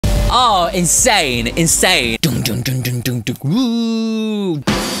Oh, insane, insane. Dun, dun, dun, dun, dun, dun. Woo.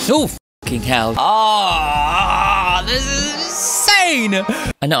 Oh, fucking hell. Oh, this is insane.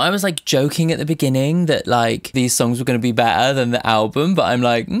 I know I was like joking at the beginning that like these songs were going to be better than the album, but I'm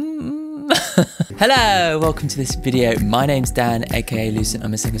like, Hello, welcome to this video. My name's Dan, aka Lucent.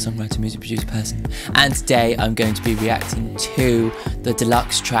 I'm a singer-songwriter, music producer person, and today I'm going to be reacting to the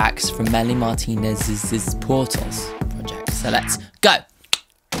deluxe tracks from Melanie Martinez's Portals project. So let's go.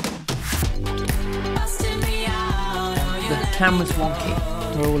 The camera's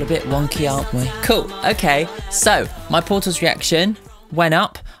wonky. We're all a bit wonky, aren't we? Cool. Okay, so my Portals reaction went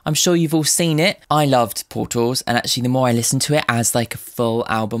up. I'm sure you've all seen it. I loved Portals, and actually the more I listen to it as like a full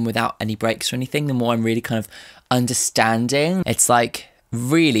album without any breaks or anything, the more I'm really kind of understanding. It's like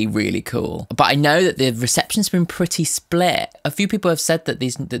really, really cool. But I know that the reception's been pretty split. A few people have said that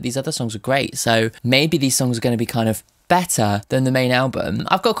these other songs are great, so maybe these songs are going to be kind of better than the main album.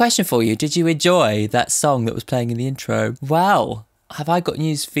 I've got a question for you. Did you enjoy that song that was playing in the intro? Well, have I got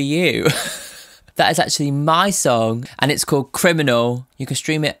news for you? That is actually my song, and it's called Criminal. You can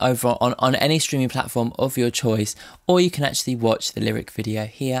stream it over on any streaming platform of your choice, or you can actually watch the lyric video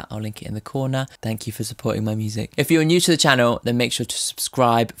here. I'll link it in the corner. Thank you for supporting my music. If you're new to the channel, then make sure to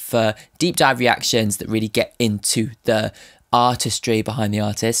subscribe for deep dive reactions that really get into the artistry behind the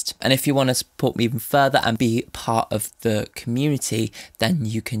artist. And if you want to support me even further and be part of the community, then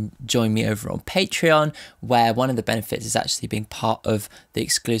you can join me over on Patreon, where one of the benefits is actually being part of the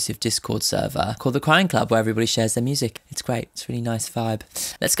exclusive Discord server called the Crying Club, where everybody shares their music. It's great. It's a really nice vibe.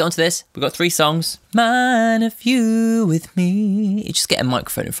 Let's get on to this. We've got 3 songs. Man of You with me. You just get a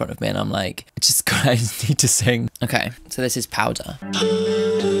microphone in front of me and I'm like, I just need to sing. Okay, so this is Powder.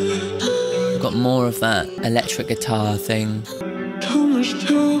 Got more of that electric guitar thing. Ooh,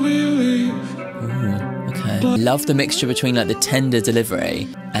 okay. Love the mixture between like the tender delivery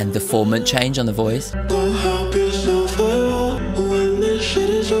and the formant change on the voice.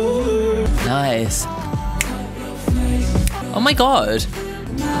 Nice. Oh my god.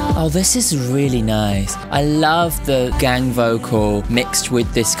 Oh, this is really nice. I love the gang vocal mixed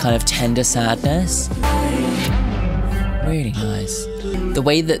with this kind of tender sadness. Really nice. The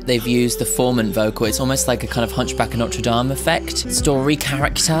way that they've used the formant vocal, it's almost like a kind of Hunchback of Notre Dame effect. Story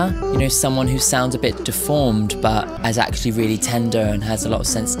character, you know, someone who sounds a bit deformed but is actually really tender and has a lot of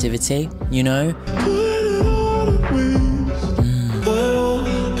sensitivity, you know?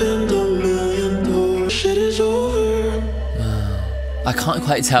 Wow. I can't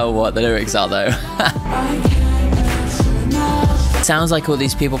quite tell what the lyrics are though. Sounds like all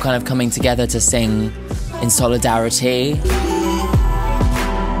these people kind of coming together to sing in solidarity.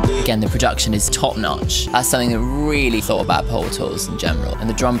 Again, the production is top notch. That's something that really thought about Portals in general, and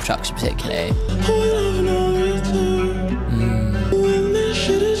the drum production particularly.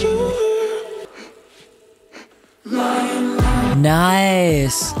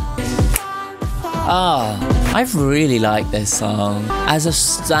 Nice. Oh, I really like this song. As a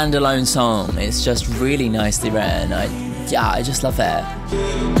standalone song, it's just really nicely written. I just love it.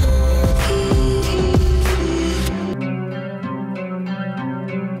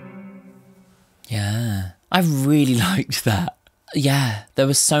 Yeah, I really liked that. Yeah, there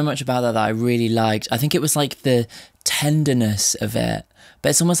was so much about that I really liked. I think it was like the tenderness of it, but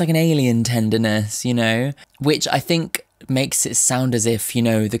it's almost like an alien tenderness, you know, which I think makes it sound as if, you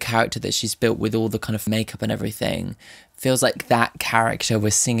know, the character that she's built with all the kind of makeup and everything feels like that character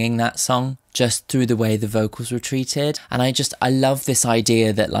was singing that song just through the way the vocals were treated. And I love this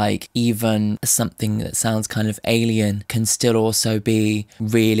idea that like even something that sounds kind of alien can still also be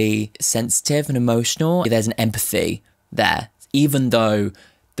really sensitive and emotional. There's an empathy there, even though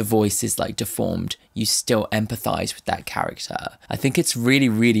the voice is like deformed, you still empathize with that character. I think it's really,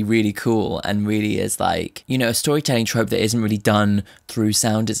 really, really cool, and really is like, you know, a storytelling trope that isn't really done through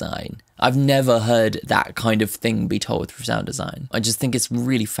sound design. I've never heard that kind of thing be told through sound design. I just think it's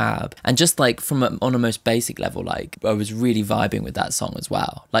really fab. And just like on a most basic level, like I was really vibing with that song as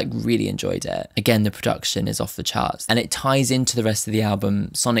well. Like really enjoyed it. Again, the production is off the charts, and it ties into the rest of the album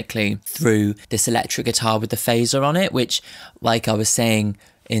sonically through this electric guitar with the phaser on it, which, like I was saying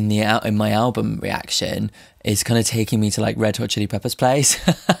in my album reaction, is kind of taking me to like Red Hot Chili Peppers place.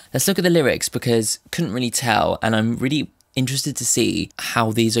 Let's look at the lyrics, because couldn't really tell, and I'm really interested to see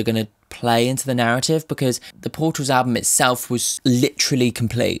how these are going to play into the narrative, because the Portals album itself was literally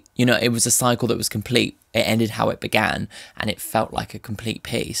complete. You know, it was a cycle that was complete. It ended how it began, and it felt like a complete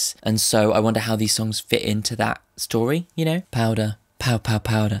piece. And so I wonder how these songs fit into that story, you know? Powder. Pow, pow,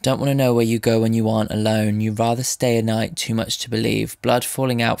 powder. Don't want to know where you go when you aren't alone. You rather stay a night, too much to believe. Blood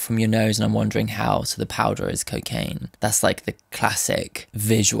falling out from your nose and I'm wondering how. So the powder is cocaine. That's like the classic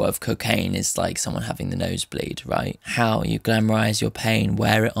visual of cocaine, is like someone having the nosebleed, right? How you glamorize your pain,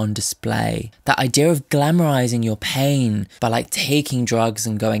 wear it on display. That idea of glamorizing your pain by like taking drugs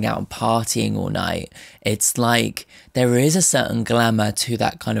and going out and partying all night. It's like there is a certain glamour to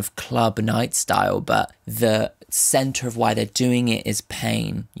that kind of club night style, but the center of why they're doing it is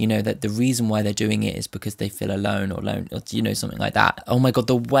pain. You know, that the reason why they're doing it is because they feel alone or you know, something like that. Oh my god,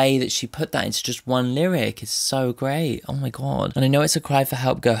 the way that she put that into just one lyric is so great. Oh my god. And I know it's a cry for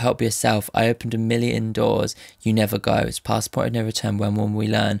help, go help yourself. I opened a million doors, you never go. It's passport of no return, when will we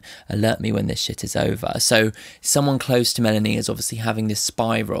learn? Alert me when this shit is over. So someone close to Melanie is obviously having this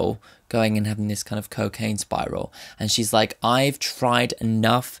spiral, going and having this kind of cocaine spiral. And she's like, I've tried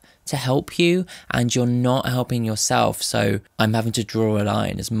enough to help you and you're not helping yourself, so I'm having to draw a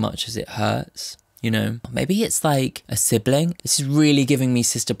line as much as it hurts, you know? Maybe it's like a sibling. This is really giving me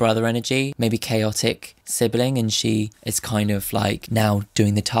sister brother energy, maybe chaotic sibling, and she is kind of like now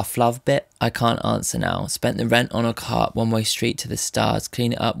doing the tough love bit. I can't answer now. Spent the rent on a cart, one-way street to the stars.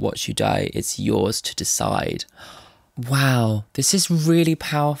 Clean it up, watch you die, it's yours to decide. Wow, this is really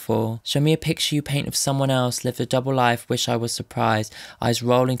powerful. Show me a picture you paint of someone else. Lived a double life, wish I was surprised. Eyes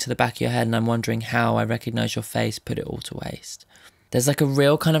rolling to the back of your head and I'm wondering how. I recognise your face, put it all to waste. There's like a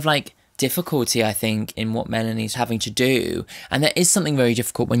real kind of like difficulty, I think, in what Melanie's having to do. And there is something very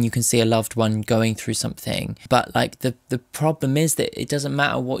difficult when you can see a loved one going through something. But like the problem is that it doesn't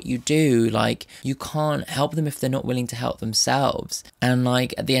matter what you do. Like you can't help them if they're not willing to help themselves. And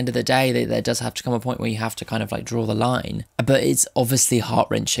like at the end of the day, there does have to come a point where you have to kind of like draw the line. But it's obviously a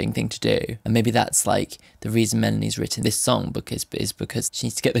heart-wrenching thing to do. And maybe that's like the reason Melanie's written this song, because she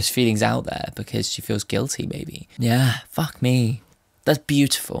needs to get those feelings out there because she feels guilty maybe. Yeah, fuck me. That's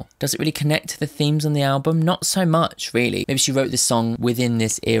beautiful. Does it really connect to the themes on the album? Not so much, really. Maybe she wrote this song within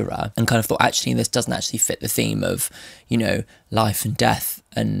this era and kind of thought, actually, this doesn't actually fit the theme of, you know, life and death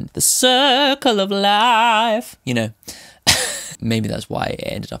and the circle of life, you know. Maybe that's why it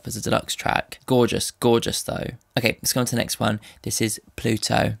ended up as a deluxe track. Gorgeous, gorgeous though. Okay, let's go on to the next one. This is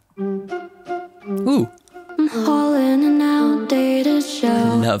Pluto. Ooh. I'm hauling an outdated show.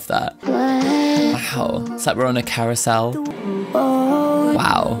 I love that. Wow. It's like we're on a carousel.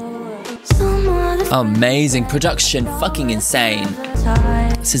 Wow. Amazing production. Fucking insane.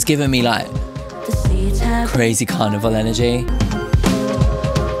 This has given me like crazy carnival energy.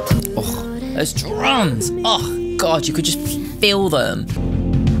 Oh, those drums. Oh, God, you could just feel them.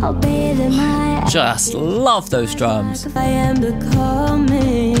 Just love those drums.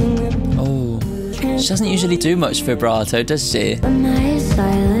 Oh, she doesn't usually do much vibrato, does she?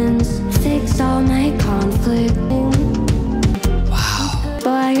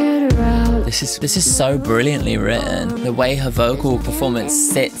 Wow. This is so brilliantly written. The way her vocal performance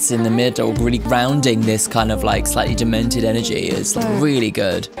sits in the middle, really grounding this kind of like slightly demented energy, is really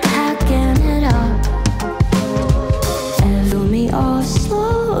good.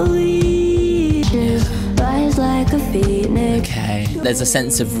 Okay, there's a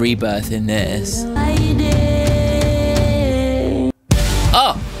sense of rebirth in this.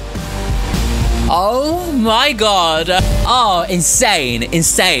 Oh my god. Oh, insane.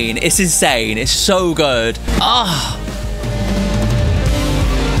 Insane. It's insane. It's so good. Oh.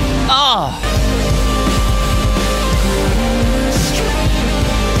 Oh.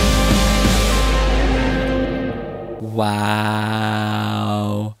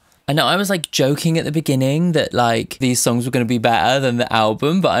 Wow. I know I was like joking at the beginning that like these songs were going to be better than the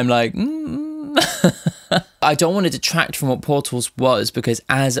album, but I'm like, I don't want to detract from what Portals was, because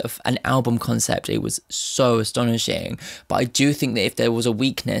as an album concept, it was so astonishing. But I do think that if there was a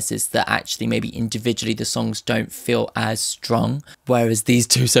weakness, it's that actually maybe individually the songs don't feel as strong. Whereas these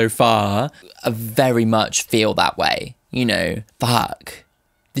two so far very much feel that way, you know. Fuck.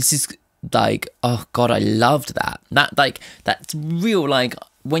 This is like, oh God, I loved that. That's real, like,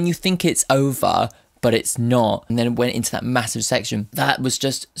 when you think it's over, but it's not, and then it went into that massive section. That was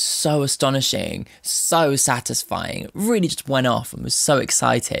just so astonishing, so satisfying. It really just went off and was so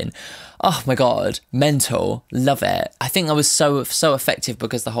exciting. Oh my God, mental, love it. I think I was so effective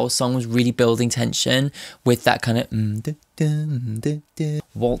because the whole song was really building tension with that kind of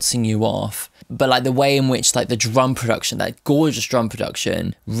waltzing you off. But like the way in which like the drum production, that gorgeous drum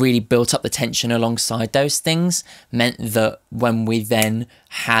production, really built up the tension alongside those things, meant that when we then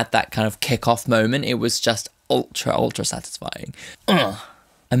had that kind of kick-off moment, it was just ultra satisfying.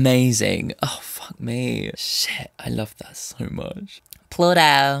 Amazing. Oh, fuck me. Shit, I love that so much.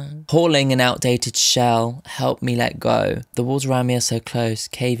 Pluto. Hauling an outdated shell, help me let go. The walls around me are so close,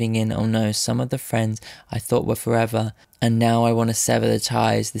 caving in, oh no. Some of the friends I thought were forever, and now I want to sever the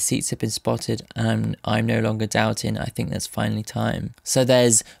ties. The seats have been spotted, and I'm no longer doubting. I think there's finally time. So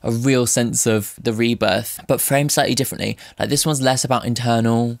there's a real sense of the rebirth, but framed slightly differently. Like this one's less about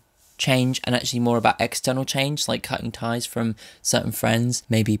internal change and actually more about external change, like cutting ties from certain friends,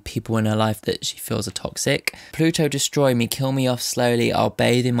 maybe people in her life that she feels are toxic. Pluto, destroy me, kill me off slowly, I'll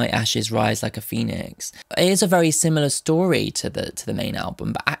bathe in my ashes, rise like a phoenix. It is a very similar story to the main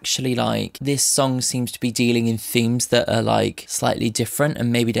album, but actually like this song seems to be dealing in themes that are like slightly different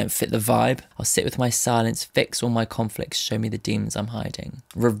and maybe don't fit the vibe. I'll sit with my silence, fix all my conflicts, show me the demons I'm hiding,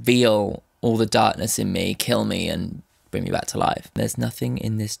 reveal all the darkness in me, kill me and bring me back to life. There's nothing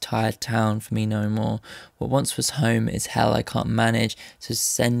in this tired town for me no more. What once was home is hell I can't manage, so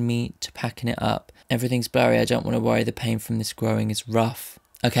send me to packing it up. Everything's blurry, I don't want to worry, the pain from this growing is rough.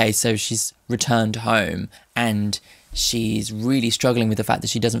 Okay, so she's returned home and she's really struggling with the fact that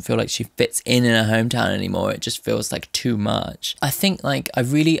she doesn't feel like she fits in her hometown anymore. It just feels like too much. I think like I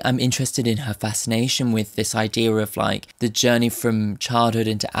really am interested in her fascination with this idea of like the journey from childhood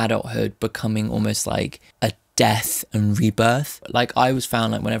into adulthood becoming almost like a death and rebirth. Like I was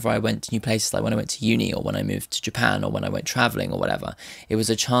found like whenever I went to new places, like when I went to uni or when I moved to Japan or when I went traveling or whatever, it was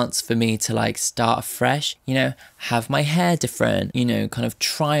a chance for me to like start afresh, you know, have my hair different, you know, kind of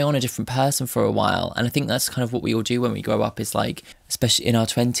try on a different person for a while. And I think that's kind of what we all do when we grow up, is like, especially in our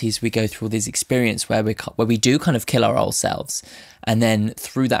 20s, we go through all this experience where we do kind of kill our old selves. And then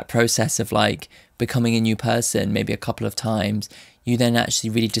through that process of like becoming a new person, maybe a couple of times, you then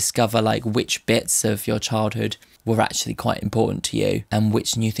actually really discover like which bits of your childhood were actually quite important to you and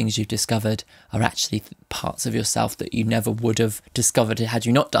which new things you've discovered are actually parts of yourself that you never would have discovered had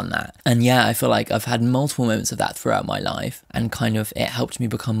you not done that. And yeah, I feel like I've had multiple moments of that throughout my life and kind of it helped me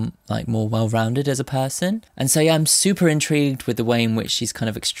become like more well-rounded as a person. And so yeah, I'm super intrigued with the way in which she's kind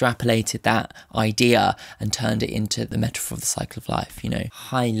of extrapolated that idea and turned it into the metaphor of the cycle of life, you know,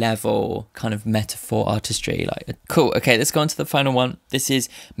 high level kind of metaphor artistry. Like cool. Okay, let's go on to the final one. This is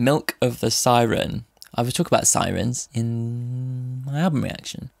Milk of the Siren. I will talk about sirens in my album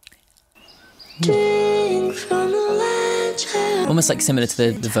reaction. Almost like similar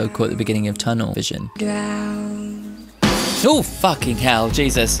to the vocal at the beginning of Tunnel Vision. Oh, fucking hell,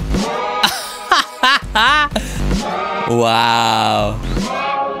 Jesus. Wow.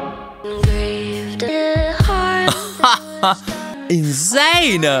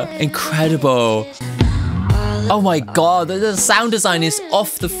 Insane. Incredible. Oh my god, the sound design is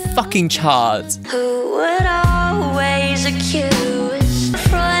off the fucking charts. Who would always accuse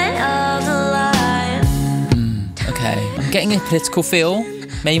front of the line? Okay, I'm getting a political feel,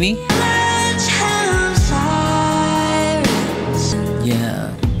 maybe.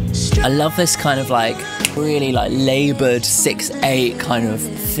 Yeah. I love this kind of like really like laboured 6/8 kind of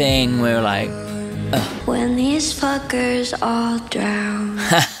thing where like when these fuckers all drown.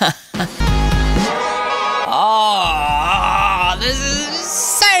 Oh, this is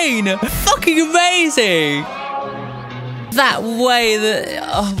insane! Fucking amazing! That way that,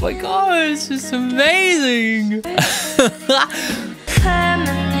 oh my god, it's just amazing!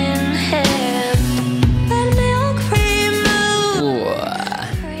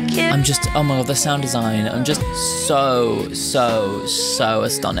 I'm just, oh my god, the sound design, I'm just so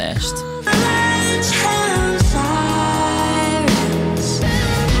astonished.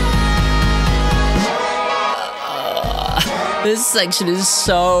 This section is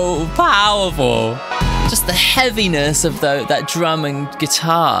so powerful. Just the heaviness of that drum and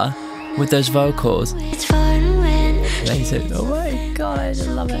guitar with those vocals. Amazing. Oh my god, I just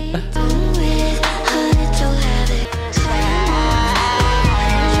love it.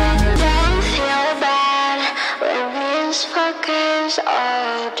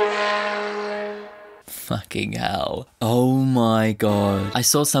 Fucking hell. Oh my god. I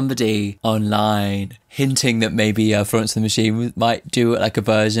saw somebody online hinting that maybe Florence and the Machine might do like a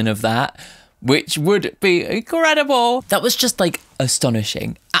version of that, which would be incredible. That was just like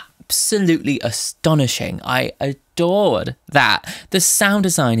astonishing. Absolutely astonishing. I adored that. The sound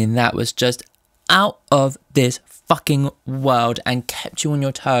design in that was just out of this fucking world and kept you on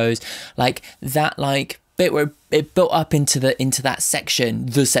your toes. Like that like bit where it built up into that section,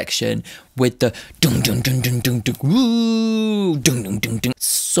 the section with the dun dun dun dun dun dun woo dun dun dun dun.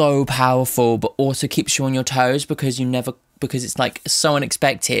 So powerful, but also keeps you on your toes because it's like so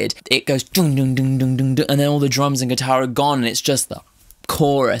unexpected. It goes dun dun dun dun dun dun, and then all the drums and guitar are gone, and it's just the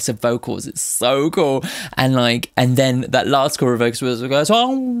chorus of vocals. It's so cool. And like, and then that last chorus of vocals goes,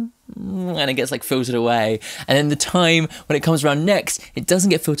 oh, and it gets like filtered away. And then the time when it comes around next, it doesn't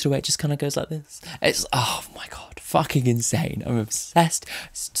get filtered away. It just kind of goes like this. It's, oh my God, fucking insane. I'm obsessed.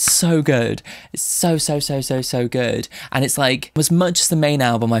 It's so good. It's so good. And it's like, as much as the main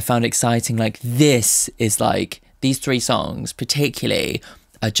album I found exciting, like this is like, these 3 songs particularly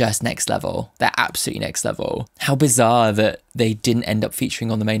are just next level. They're absolutely next level. How bizarre that they didn't end up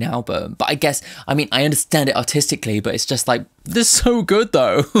featuring on the main album. But I guess, I mean, I understand it artistically, but it's just like, they're so good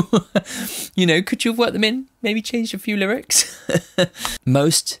though. You know, could you have worked them in? Maybe changed a few lyrics?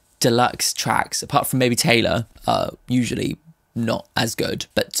 Most deluxe tracks, apart from maybe Taylor, are usually not as good.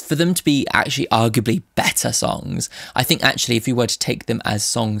 But for them to be actually arguably better songs, I think actually if you were to take them as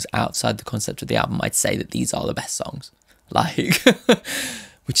songs outside the concept of the album, I'd say that these are the best songs. Like...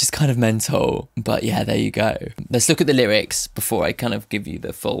 which is kind of mental, but yeah, there you go. Let's look at the lyrics before I kind of give you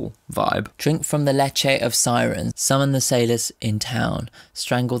the full vibe. Drink from the leche of Siren, summon the sailors in town,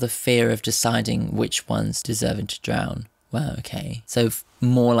 strangle the fear of deciding which one's deserving to drown. Wow, okay. So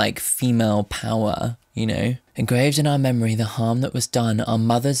more like female power, you know? Engraved in our memory the harm that was done, our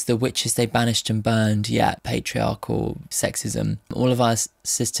mothers, the witches they banished and burned, yet patriarchal sexism. All of our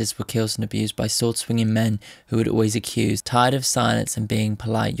sisters were killed and abused by sword-swinging men who would always accuse. Tired of silence and being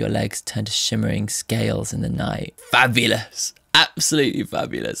polite, your legs turned to shimmering scales in the night. Fabulous! Absolutely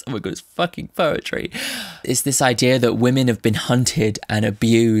fabulous. Oh my God, it's fucking poetry. It's this idea that women have been hunted and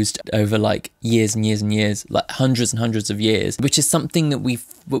abused over like years and years and years, like hundreds and hundreds of years, which is something that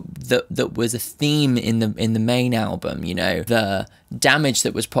that was a theme in the main album, you know, the damage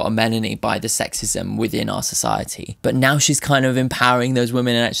that was put on Melanie by the sexism within our society. But now she's kind of empowering those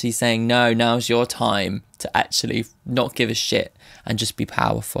women and actually saying, no, now's your time to actually not give a shit and just be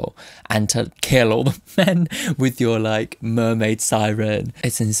powerful and to kill all the men with your like mermaid siren.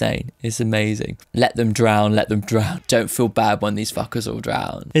 It's insane. It's amazing. Let them drown, let them drown. Don't feel bad when these fuckers all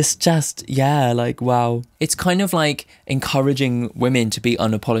drown. It's just, yeah, like, wow. It's kind of like encouraging women to be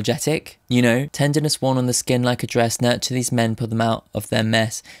unapologetic, you know? Tenderness worn on the skin like a dress, nurture these men, pull them out of their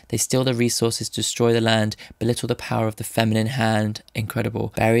mess. They steal the resources, destroy the land, belittle the power of the feminine hand.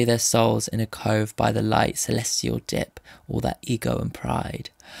 Incredible. Bury their souls in a cove by the light, celestial dip, all that ego and pride.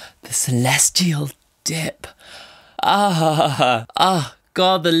 The celestial dip. God,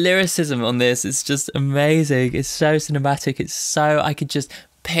 the lyricism on this is just amazing. It's so cinematic. It's so, I could just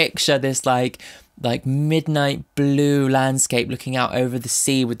picture this like midnight blue landscape looking out over the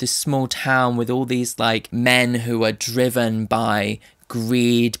sea with this small town with all these like men who are driven by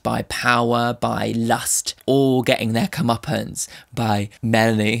greed, by power, by lust, all getting their comeuppance by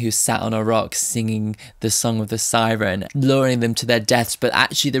Melanie, who sat on a rock singing the song of the siren, luring them to their deaths. But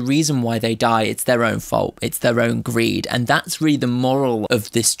actually the reason why they die, it's their own fault, it's their own greed. And that's really the moral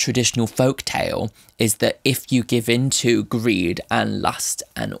of this traditional folk tale, is that if you give in to greed and lust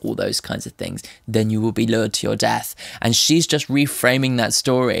and all those kinds of things, then you will be lured to your death. And she's just reframing that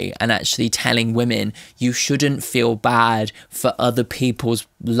story and actually telling women, you shouldn't feel bad for other people's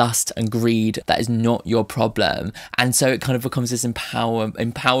lust and greed. That is not your problem. And so it kind of becomes this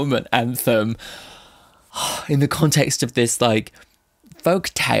empowerment anthem in the context of this like folk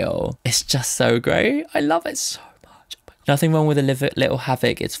tale. It's just so great. I love it so much. Nothing wrong with a little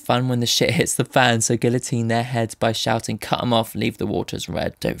havoc. It's fun when the shit hits the fan. So guillotine their heads by shouting, cut them off, leave the waters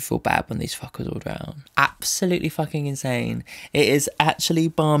red. Don't feel bad when these fuckers all drown. Absolutely fucking insane. It is actually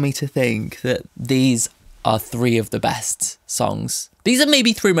balmy to think that these are 3 of the best songs. These are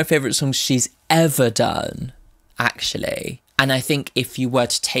maybe 3 of my favourite songs she's ever done, actually. And I think if you were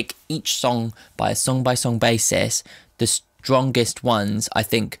to take each song by song basis, the strongest ones, I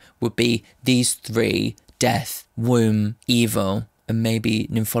think, would be these 3, Death, Womb, Evil, and maybe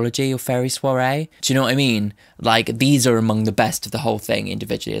Nymphology or Fairy Soiree. Do you know what I mean? Like, these are among the best of the whole thing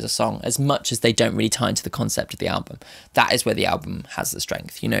individually as a song, as much as they don't really tie into the concept of the album. That is where the album has the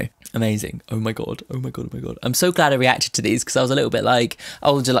strength, you know? Amazing. Oh my God. Oh my God. Oh my God. I'm so glad I reacted to these because I was a little bit like,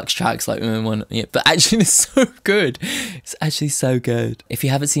 oh, deluxe tracks, like, yeah. But actually, it's so good. It's actually so good. If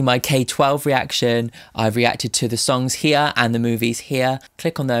you haven't seen my K12 reaction, I've reacted to the songs here and the movies here.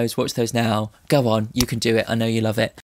 Click on those, watch those now. Go on, you can do it. I know you love it.